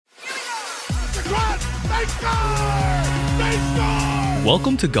the cross! They score! They score!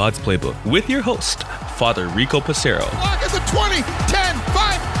 Welcome to God's Playbook with your host, Father Rico Passero. Lock at the 20, 10,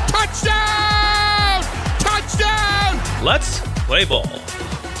 5, touchdown! Touchdown! Let's play ball.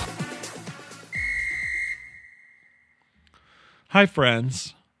 Hi,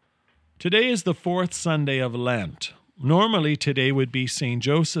 friends. Today is the fourth Sunday of Lent. Normally, today would be St.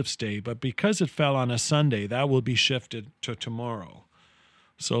 Joseph's Day, but because it fell on a Sunday, that will be shifted to tomorrow.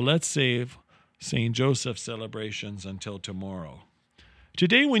 So let's save St. Joseph's celebrations until tomorrow.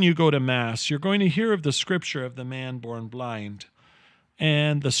 Today, when you go to Mass, you're going to hear of the scripture of the man born blind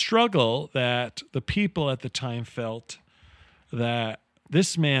and the struggle that the people at the time felt that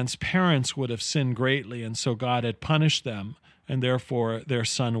this man's parents would have sinned greatly, and so God had punished them, and therefore their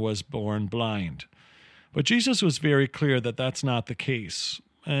son was born blind. But Jesus was very clear that that's not the case.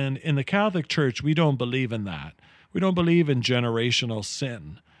 And in the Catholic Church, we don't believe in that. We don't believe in generational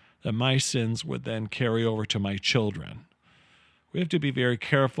sin, that my sins would then carry over to my children. We have to be very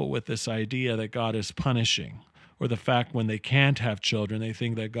careful with this idea that God is punishing, or the fact when they can't have children, they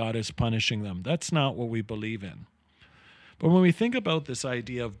think that God is punishing them. That's not what we believe in. But when we think about this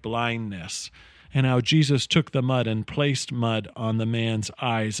idea of blindness and how Jesus took the mud and placed mud on the man's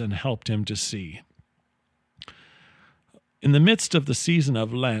eyes and helped him to see, in the midst of the season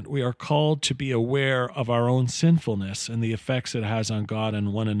of Lent, we are called to be aware of our own sinfulness and the effects it has on God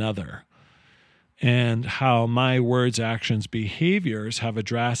and one another, and how my words, actions, behaviors have a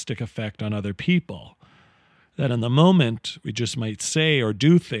drastic effect on other people. That in the moment, we just might say or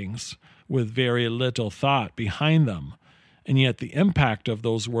do things with very little thought behind them, and yet the impact of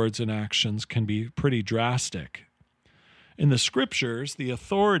those words and actions can be pretty drastic. In the Scriptures, the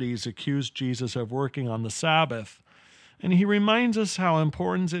authorities accused Jesus of working on the Sabbath, and he reminds us how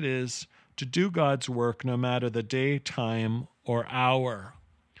important it is to do God's work no matter the day, time, or hour.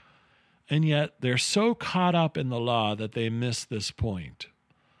 And yet they're so caught up in the law that they miss this point.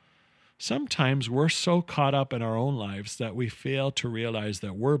 Sometimes we're so caught up in our own lives that we fail to realize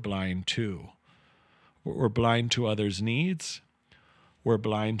that we're blind too. We're blind to others' needs. We're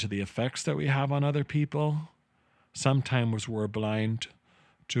blind to the effects that we have on other people. Sometimes we're blind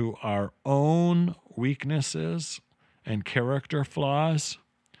to our own weaknesses and character flaws.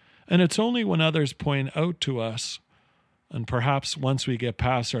 And it's only when others point out to us, and perhaps once we get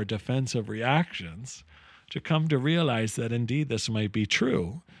past our defensive reactions, to come to realize that indeed this might be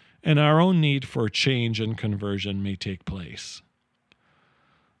true, and our own need for change and conversion may take place.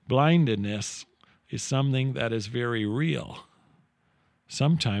 Blindness is something that is very real.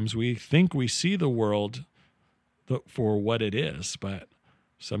 Sometimes we think we see the world for what it is, but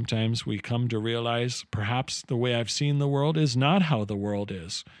sometimes we come to realize perhaps the way I've seen the world is not how the world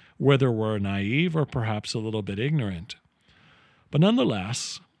is, whether we're naive or perhaps a little bit ignorant. But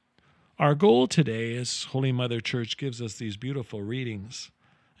nonetheless, our goal today is Holy Mother Church gives us these beautiful readings,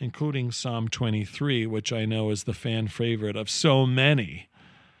 including Psalm 23, which I know is the fan favorite of so many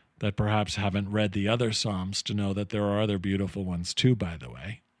that perhaps haven't read the other Psalms to know that there are other beautiful ones too, by the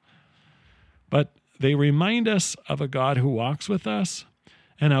way. But they remind us of a God who walks with us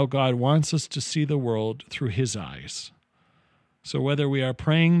and how God wants us to see the world through his eyes. So whether we are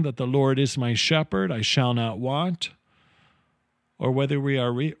praying that the Lord is my shepherd, I shall not want, or whether we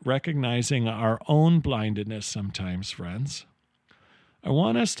are recognizing our own blindedness sometimes, friends, I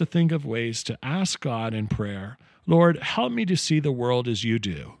want us to think of ways to ask God in prayer, Lord, help me to see the world as you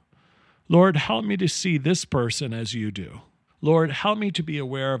do. Lord, help me to see this person as you do. Lord, help me to be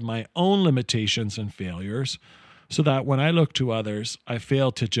aware of my own limitations and failures, so that when I look to others, I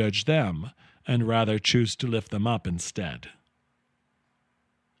fail to judge them and rather choose to lift them up instead.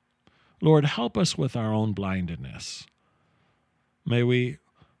 Lord, help us with our own blindedness. May we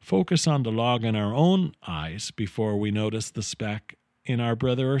focus on the log in our own eyes before we notice the speck in our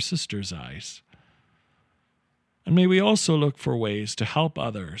brother or sister's eyes. And may we also look for ways to help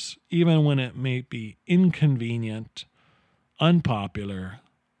others, even when it may be inconvenient, unpopular,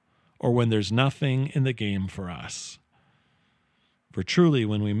 or when there's nothing in the game for us. For truly,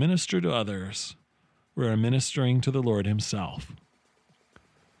 when we minister to others, we are ministering to the Lord himself.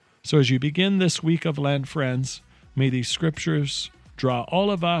 So as you begin this week of Lent, friends, may these scriptures draw all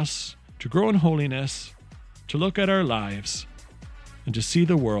of us to grow in holiness, to look at our lives, and to see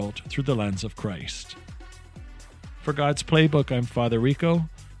the world through the lens of Christ. For God's Playbook, I'm Father Rico.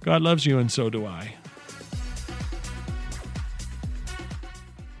 God loves you, and so do I.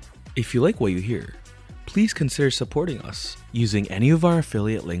 If you like what you hear, please consider supporting us using any of our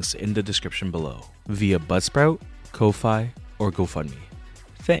affiliate links in the description below via Buzzsprout, Ko-Fi, or GoFundMe.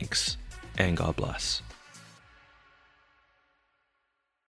 Thanks, and God bless.